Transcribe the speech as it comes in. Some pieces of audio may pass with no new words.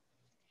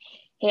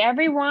Hey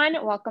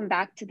everyone, welcome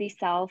back to the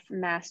Self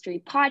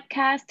Mastery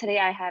Podcast. Today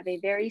I have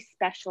a very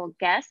special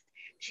guest.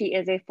 She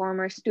is a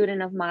former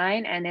student of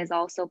mine and is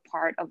also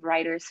part of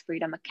Writers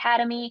Freedom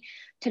Academy.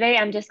 Today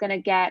I'm just going to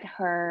get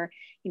her,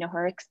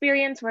 her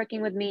experience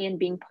working with me and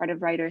being part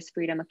of Writers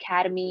Freedom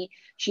Academy.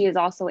 She is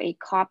also a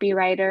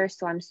copywriter,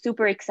 so I'm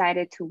super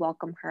excited to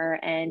welcome her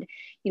and,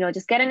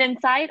 just get an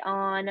insight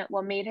on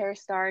what made her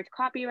start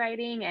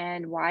copywriting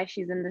and why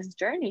she's in this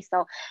journey.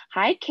 So,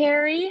 hi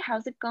Kerri,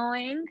 how's it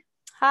going?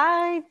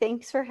 Hi,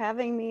 thanks for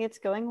having me. It's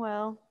going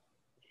well.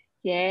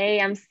 Yay,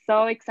 I'm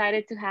so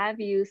excited to have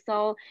you.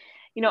 So,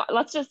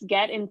 let's just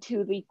get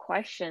into the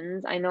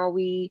questions. I know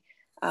we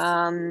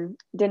didn't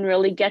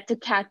really get to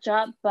catch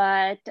up,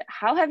 but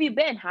how have you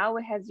been? How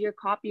has your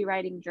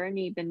copywriting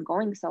journey been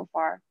going so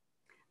far?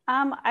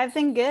 I've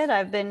been good.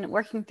 I've been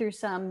working through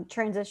some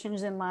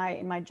transitions in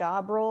my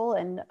job role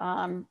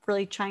and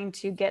really trying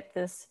to get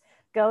this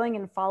going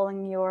and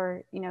following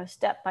your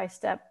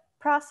step-by-step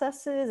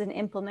processes and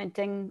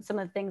implementing some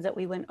of the things that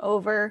we went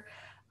over.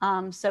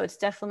 So it's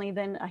definitely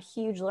been a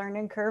huge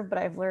learning curve, but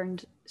I've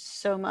learned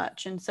so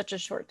much in such a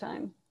short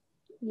time.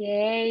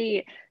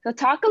 Yay. So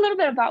talk a little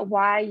bit about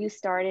why you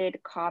started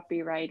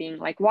copywriting,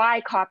 like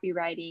why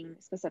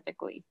copywriting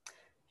specifically.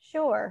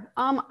 Sure.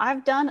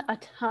 I've done a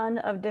ton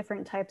of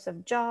different types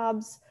of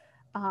jobs,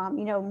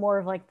 more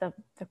of like the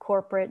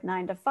corporate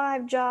 9 to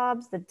 5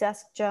 jobs, the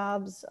desk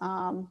jobs.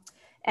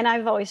 And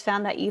I've always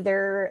found that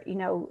either,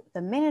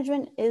 the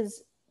management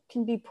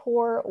can be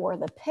poor or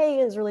the pay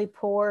is really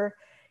poor.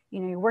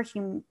 You're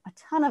working a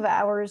ton of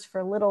hours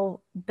for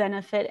little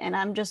benefit. And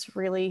I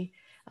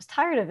was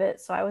tired of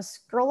it. So I was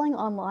scrolling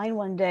online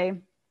one day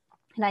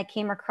and I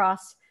came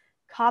across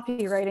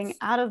copywriting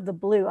out of the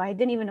blue. I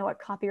didn't even know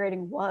what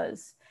copywriting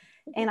was.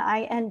 And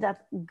I end up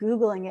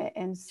Googling it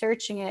and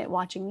searching it,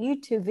 watching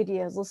YouTube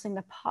videos, listening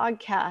to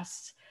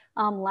podcasts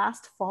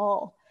last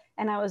fall.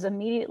 And I was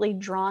immediately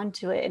drawn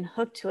to it and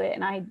hooked to it.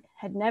 And I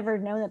had never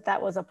known that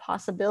that was a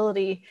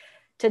possibility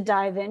to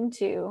dive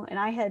into. And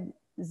I had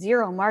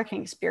zero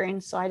marketing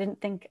experience. So I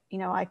didn't think,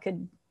 I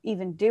could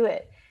even do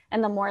it.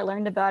 And the more I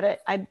learned about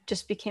it, I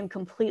just became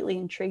completely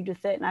intrigued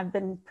with it. And I've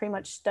been pretty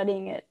much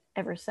studying it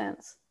ever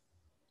since.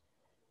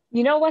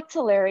 You know what's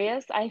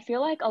hilarious? I feel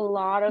like a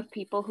lot of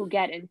people who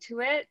get into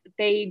it,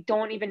 they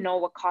don't even know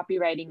what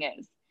copywriting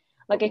is.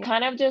 Like it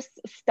kind of just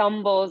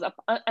stumbles up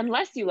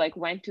unless you like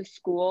went to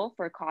school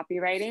for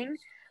copywriting.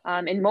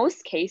 In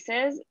most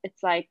cases,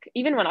 it's like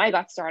even when I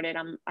got started,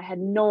 I had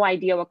no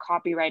idea what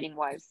copywriting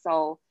was.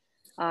 So,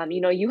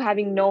 you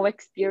having no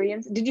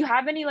experience. Did you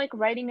have any like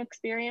writing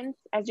experience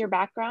as your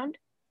background?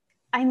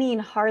 I mean,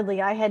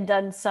 hardly. I had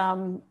done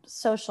some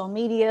social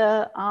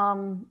media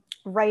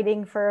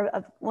writing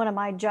for one of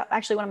my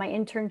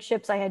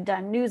internships. I had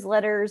done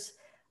newsletters,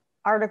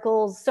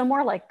 articles, so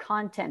more like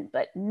content,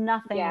 but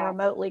nothing Yeah.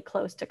 remotely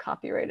close to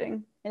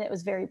copywriting. And it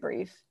was very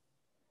brief.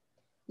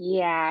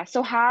 Yeah.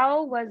 So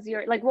how was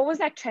like, what was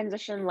that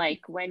transition like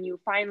when you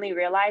finally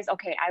realized,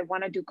 okay, I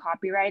want to do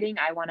copywriting.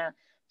 I want to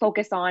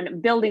focus on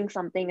building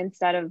something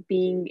instead of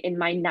being in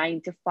my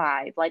 9 to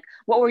 5. Like,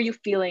 what were you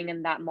feeling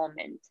in that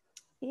moment?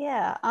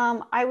 Yeah,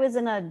 I was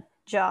in a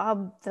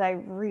job that I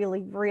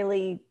really,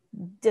 really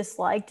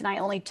disliked, and I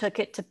only took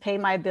it to pay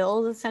my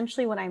bills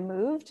essentially when I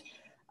moved.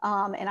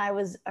 And I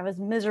was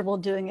miserable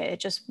doing it. It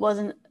just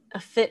wasn't a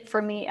fit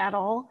for me at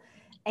all.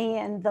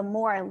 And the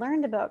more I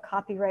learned about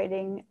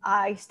copywriting,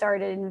 I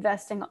started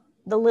investing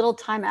the little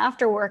time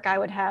after work I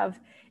would have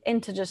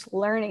into just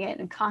learning it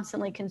and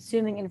constantly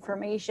consuming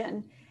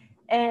information.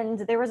 And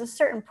there was a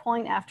certain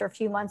point after a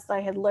few months that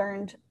I had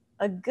learned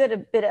a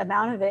good bit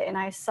amount of it, and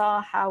I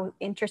saw how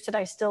interested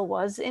I still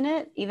was in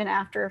it even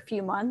after a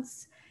few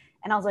months.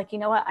 And I was like, you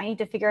know what, I need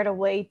to figure out a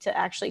way to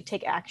actually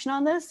take action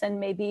on this and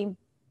maybe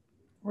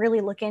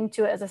really look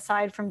into it as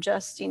aside from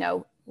just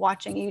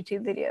watching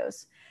YouTube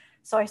videos.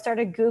 So I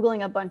started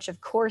Googling a bunch of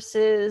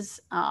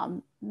courses,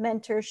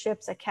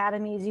 mentorships,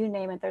 academies, you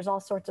name it. There's all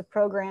sorts of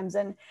programs,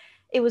 and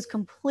it was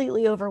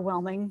completely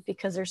overwhelming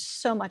because there's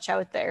so much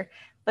out there.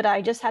 But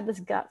I just had this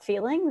gut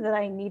feeling that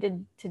I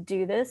needed to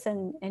do this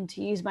and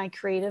to use my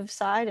creative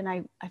side. And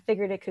I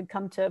figured it could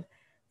come to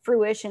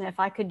fruition if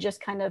I could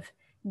just kind of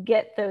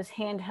get those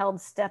handheld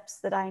steps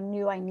that I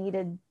knew I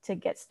needed to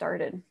get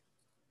started.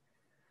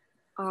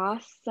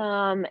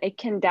 Awesome. It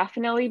can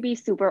definitely be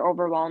super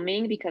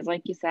overwhelming because,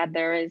 like you said,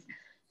 there is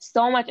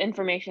so much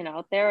information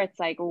out there. It's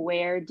like,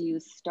 where do you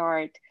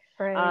start?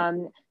 Right.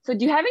 So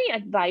do you have any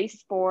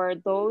advice for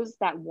those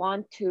that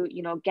want to,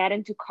 get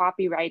into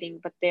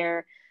copywriting, but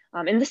they're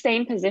in the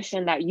same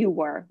position that you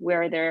were,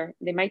 where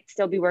they might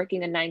still be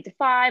working a 9 to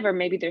 5, or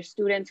maybe they're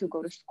students who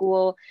go to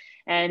school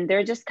and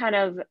they're just kind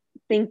of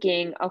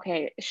thinking,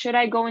 okay, should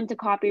I go into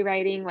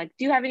copywriting? Like,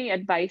 do you have any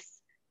advice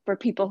for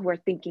people who are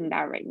thinking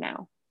that right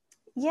now?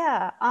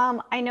 Yeah,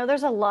 I know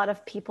there's a lot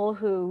of people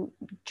who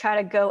try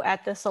to go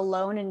at this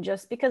alone, and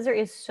just because there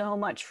is so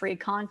much free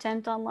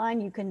content online,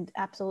 you can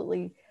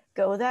absolutely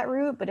go that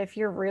route. But if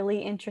you're really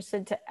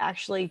interested to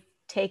actually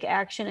take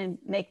action and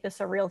make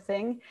this a real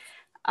thing,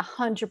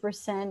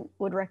 100%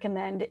 would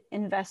recommend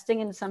investing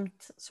in some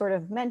sort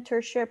of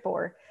mentorship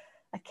or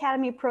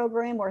academy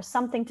program or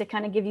something to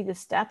kind of give you the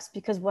steps.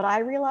 Because what I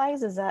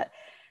realize is that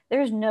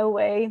there's no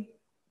way,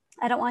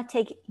 I don't want to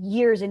take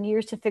years and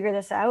years to figure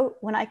this out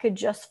when I could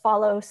just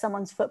follow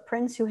someone's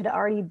footprints who had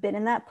already been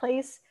in that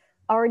place,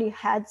 already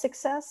had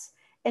success,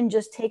 and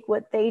just take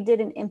what they did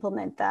and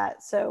implement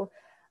that. So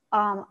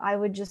I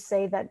would just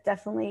say that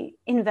definitely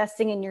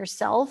investing in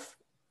yourself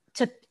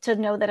to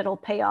know that it'll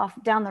pay off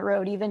down the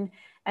road, even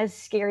as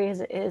scary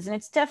as it is. And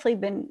it's definitely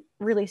been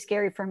really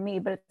scary for me,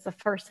 but it's the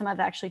first time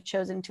I've actually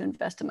chosen to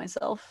invest in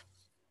myself.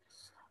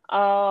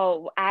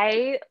 Oh,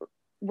 anytime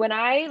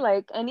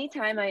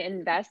I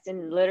invest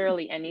in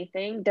literally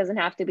anything, doesn't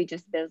have to be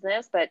just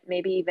business, but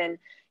maybe even,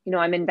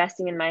 I'm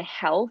investing in my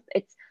health.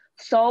 It's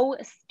so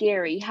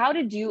scary. How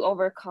did you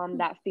overcome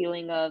that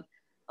feeling of,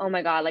 oh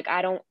my God, like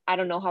I don't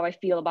know how I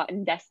feel about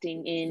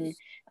investing in,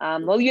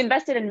 well, you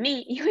invested in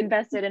me, you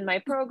invested in my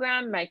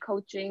program, my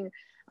coaching.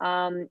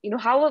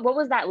 What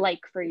was that like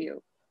for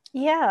you?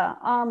 Yeah.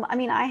 I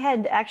mean, I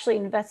had actually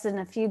invested in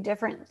a few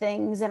different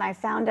things, and I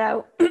found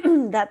out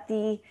that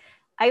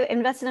I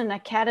invested in an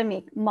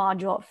academy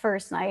module at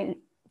first, and I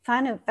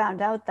kind of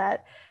found out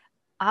that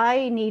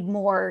I need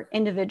more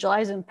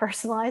individualized and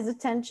personalized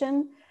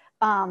attention.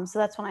 So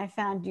that's when I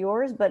found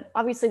yours. But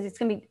obviously,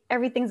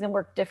 everything's going to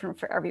work different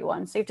for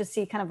everyone. So you have to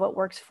see kind of what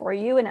works for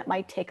you. And it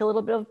might take a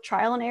little bit of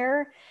trial and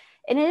error.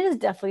 And it is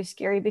definitely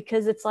scary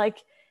because it's like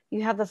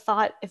you have the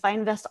thought, if I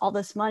invest all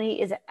this money,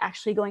 is it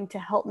actually going to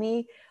help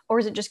me? Or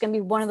is it just going to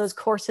be one of those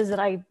courses that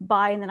I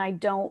buy and then I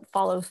don't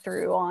follow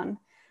through on?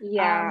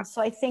 Yeah.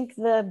 So I think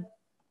the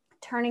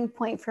turning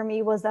point for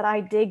me was that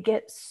I did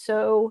get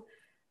so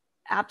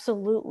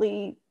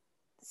absolutely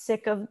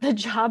sick of the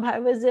job I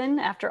was in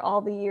after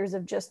all the years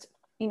of just,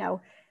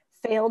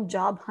 failed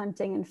job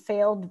hunting and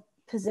failed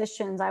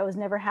positions. I was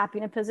never happy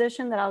in a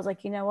position that I was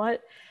like, you know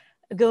what,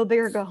 go big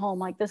or go home.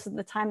 Like, this is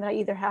the time that I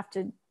either have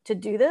to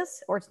do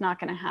this or it's not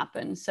going to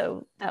happen.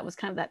 So that was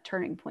kind of that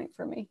turning point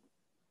for me.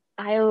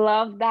 I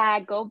love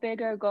that. Go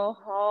big or go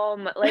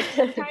home. Like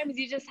sometimes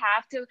you just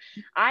have to.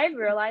 I've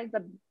realized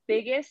the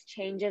biggest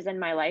changes in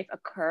my life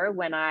occur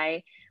when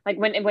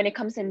when it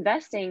comes to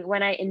investing,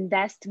 when I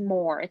invest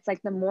more. It's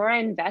like the more I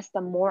invest,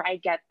 the more I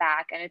get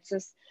back. And it's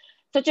just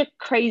such a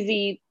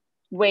crazy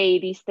way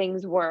these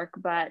things work.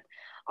 But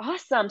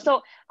awesome.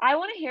 So I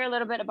want to hear a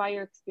little bit about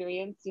your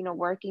experience,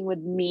 working with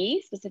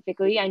me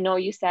specifically. I know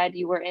you said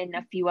you were in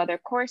a few other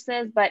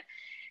courses, but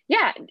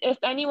yeah, if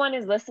anyone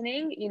is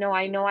listening,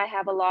 I know I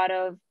have a lot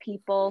of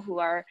people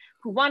who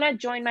want to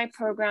join my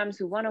programs,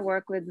 who want to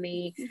work with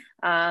me.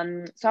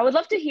 So I would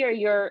love to hear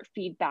your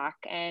feedback,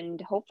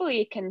 and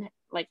hopefully it can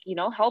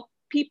help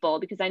people,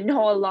 because I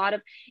know a lot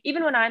of,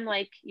 even when I'm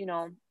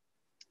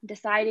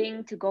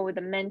deciding to go with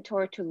a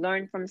mentor, to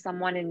learn from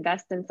someone,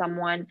 invest in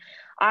someone,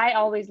 I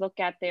always look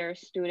at their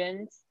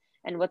students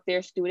and what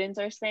their students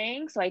are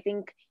saying. So I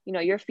think,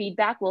 your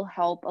feedback will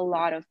help a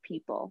lot of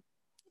people.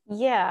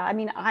 Yeah, I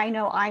mean, I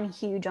know I'm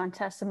huge on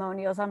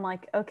testimonials. I'm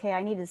like, okay,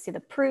 I need to see the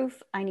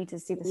proof. I need to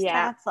see the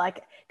Yeah. stats,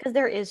 like, because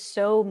there is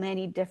so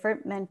many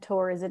different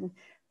mentors and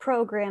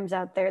programs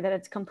out there that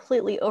it's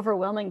completely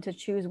overwhelming to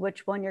choose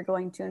which one you're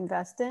going to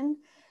invest in.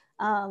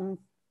 Um,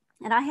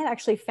 and I had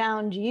actually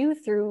found you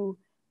through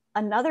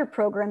another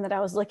program that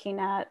I was looking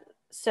at.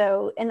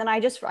 So, and then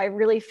I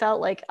really felt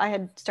like I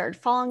had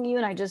started following you,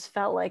 and I just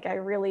felt like I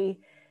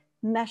really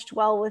meshed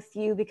well with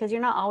you, because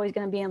you're not always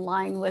going to be in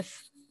line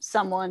with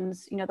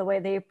someone's, the way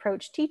they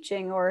approach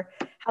teaching or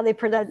how they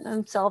present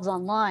themselves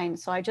online.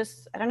 So I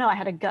don't know, I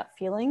had a gut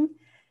feeling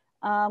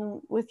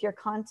with your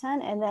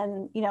content. And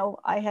then,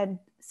 I had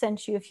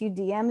sent you a few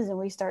DMs and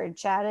we started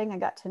chatting. I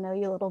got to know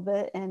you a little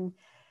bit. And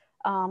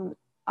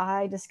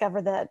I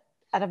discovered that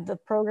out of the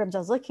programs I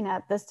was looking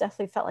at, this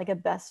definitely felt like a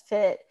best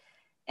fit.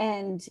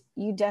 And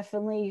you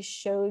definitely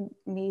showed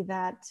me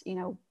that,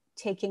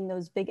 taking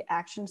those big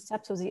action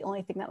steps was the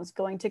only thing that was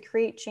going to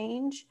create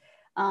change.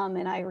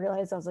 And I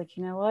realized, I was like,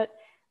 you know what?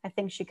 I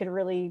think she could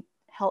really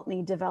help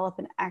me develop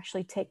and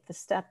actually take the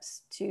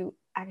steps to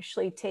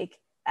actually take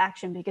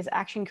action, because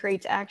action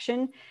creates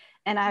action.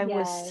 And I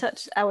Yes.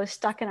 was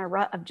stuck in a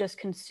rut of just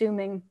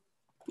consuming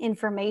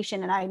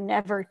information, and I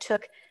never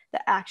took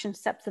the action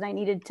steps that I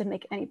needed to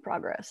make any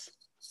progress.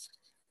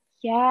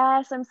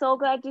 Yes, I'm so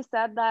glad you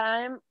said that.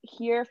 I'm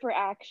here for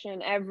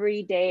action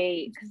every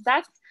day, because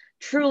that's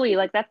truly,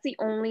 that's the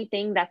only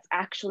thing that's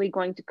actually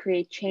going to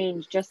create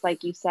change, just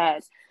like you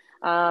said.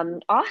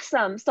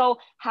 Awesome. So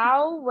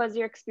how was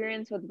your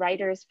experience with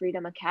Writers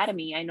Freedom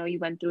Academy? I know you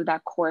went through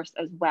that course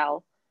as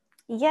well.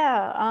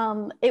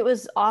 Yeah, it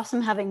was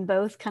awesome having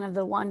both, kind of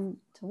the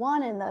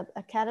one-to-one and the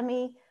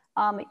academy.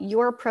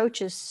 Your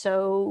approach is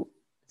so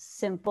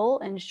simple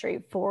and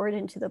straightforward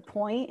and to the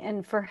point.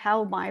 And for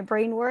how my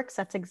brain works,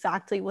 that's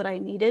exactly what I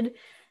needed.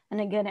 And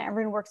again,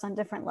 everyone works on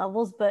different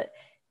levels, but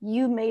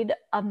you made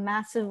a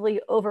massively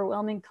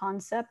overwhelming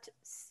concept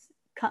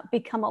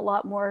become a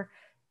lot more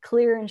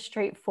clear and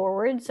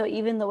straightforward. So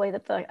even the way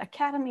that the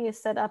academy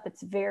is set up,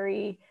 it's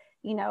very,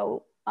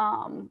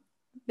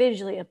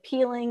 visually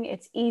appealing.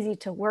 It's easy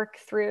to work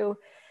through.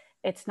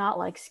 It's not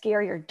like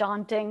scary or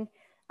daunting.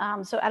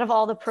 So out of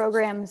all the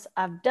programs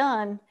I've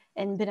done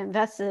and been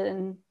invested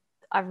in,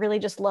 I really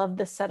just loved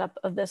the setup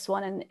of this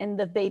one and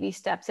the baby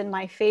steps. And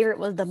my favorite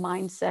was the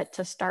mindset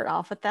to start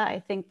off with that. I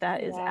think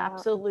that is Yeah.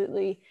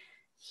 absolutely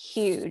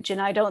huge.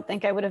 And I don't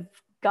think I would have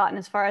gotten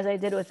as far as I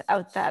did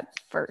without that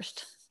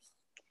first.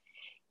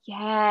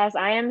 Yes,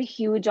 I am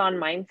huge on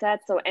mindset.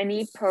 So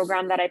any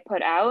program that I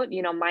put out,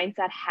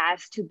 mindset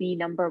has to be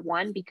number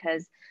one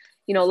because,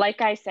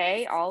 like I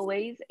say,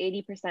 always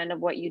 80% of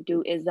what you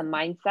do is the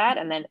mindset,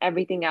 and then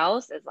everything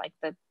else is like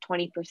the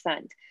 20%.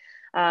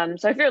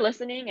 So if you're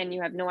listening and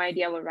you have no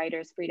idea what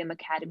Writers Freedom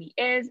Academy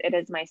is, it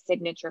is my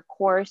signature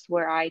course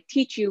where I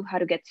teach you how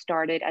to get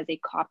started as a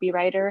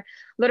copywriter,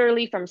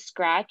 literally from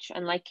scratch.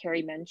 And like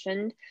Kerri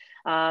mentioned,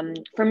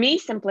 for me,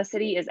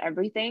 simplicity is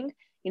everything.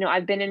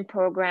 I've been in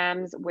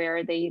programs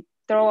where they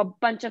throw a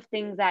bunch of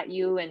things at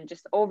you and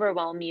just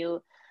overwhelm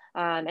you.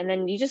 And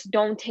then you just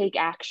don't take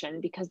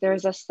action because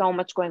there's just so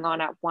much going on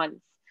at once.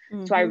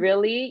 So I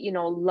really,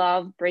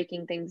 love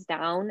breaking things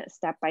down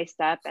step by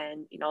step.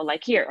 And,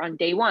 like here on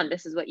day one,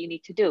 this is what you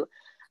need to do.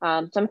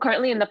 So I'm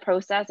currently in the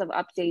process of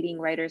updating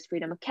Writers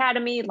Freedom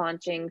Academy,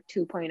 launching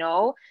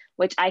 2.0,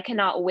 which I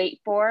cannot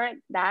wait for.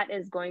 That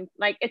is going,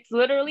 like, it's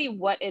literally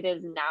what it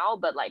is now,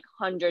 but like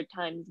 100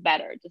 times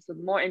better, just with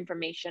more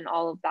information,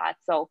 all of that.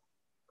 So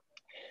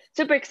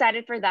super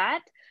excited for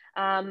that.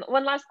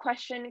 One last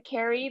question,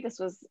 Kerri, this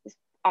was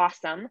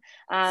awesome.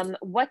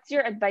 What's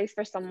your advice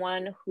for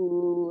someone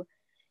who,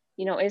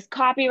 is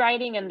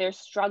copywriting and they're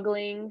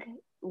struggling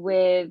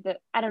with,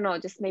 I don't know,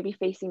 just maybe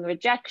facing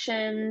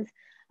rejections?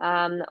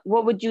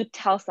 What would you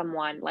tell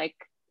someone, like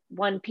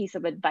one piece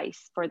of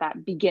advice for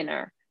that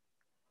beginner?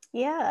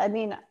 Yeah, I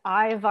mean,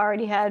 I've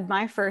already had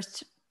my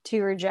first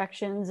 2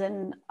 rejections,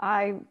 and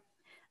I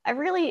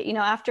really,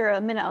 after a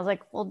minute, I was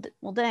like, well,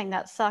 dang,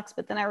 that sucks.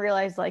 But then I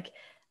realized, like,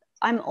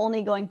 I'm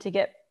only going to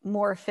get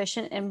more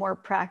efficient and more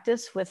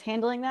practice with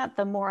handling that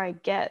the more I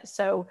get.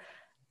 So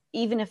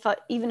even if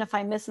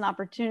I miss an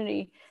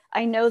opportunity,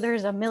 I know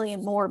there's a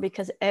million more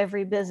because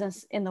every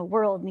business in the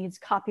world needs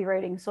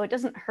copywriting. So it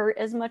doesn't hurt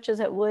as much as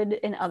it would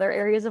in other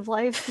areas of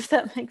life, if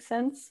that makes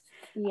sense.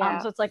 Yeah.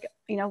 So it's like,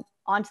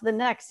 on to the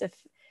next. If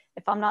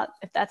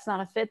that's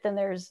not a fit, then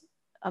there's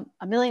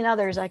a million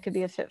others I could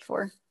be a fit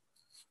for.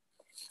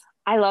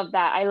 I love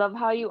that. I love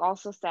how you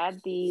also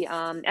said the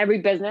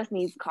every business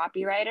needs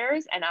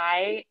copywriters. And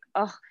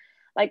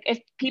like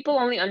if people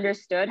only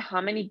understood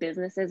how many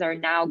businesses are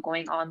now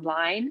going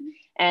online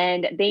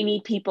and they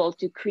need people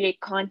to create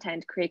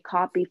content, create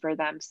copy for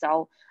them.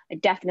 So I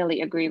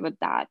definitely agree with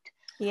that.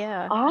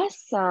 Yeah.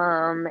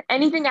 Awesome.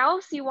 Anything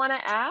else you want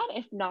to add?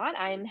 If not,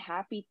 I'm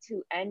happy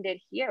to end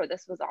it here.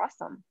 This was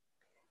awesome.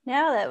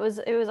 Yeah, it was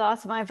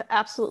awesome. I've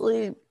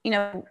absolutely,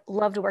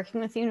 loved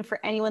working with you. And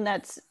for anyone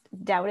that's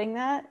doubting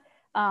that,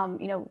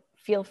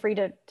 feel free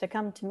to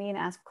come to me and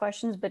ask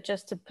questions, but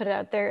just to put it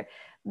out there,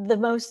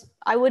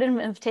 I wouldn't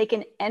have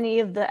taken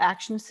any of the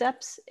action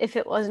steps if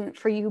it wasn't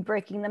for you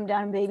breaking them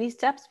down in baby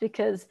steps,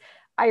 because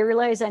I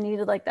realized I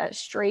needed like that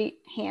straight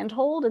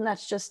handhold, and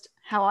that's just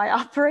how I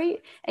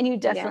operate. And you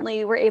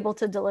definitely were able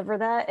to deliver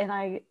that. And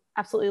I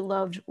absolutely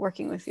loved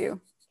working with you.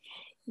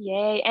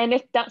 Yay. And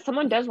if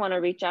someone does want to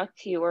reach out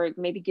to you or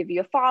maybe give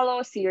you a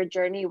follow, see your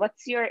journey,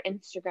 what's your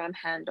Instagram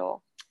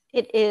handle?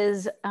 It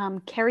is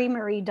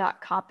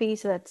kerrimarie.copy.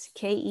 So that's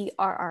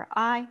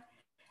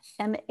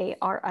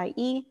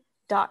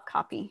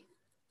KerriMarie.copy.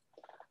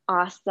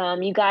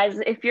 Awesome. You guys,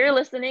 if you're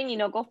listening,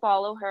 go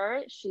follow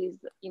her. She's,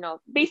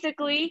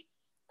 basically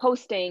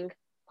posting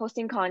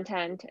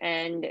content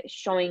and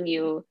showing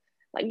you,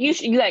 like,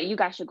 you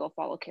guys should go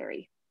follow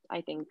Kerri,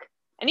 I think.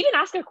 And even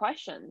ask her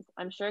questions.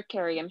 I'm sure,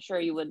 Kerri,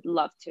 you would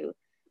love to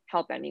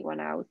help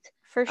anyone out.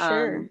 For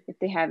sure. If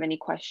they have any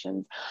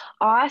questions.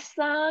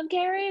 Awesome,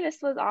 Kerri.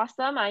 This was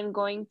awesome. I'm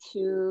going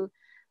to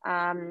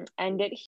end it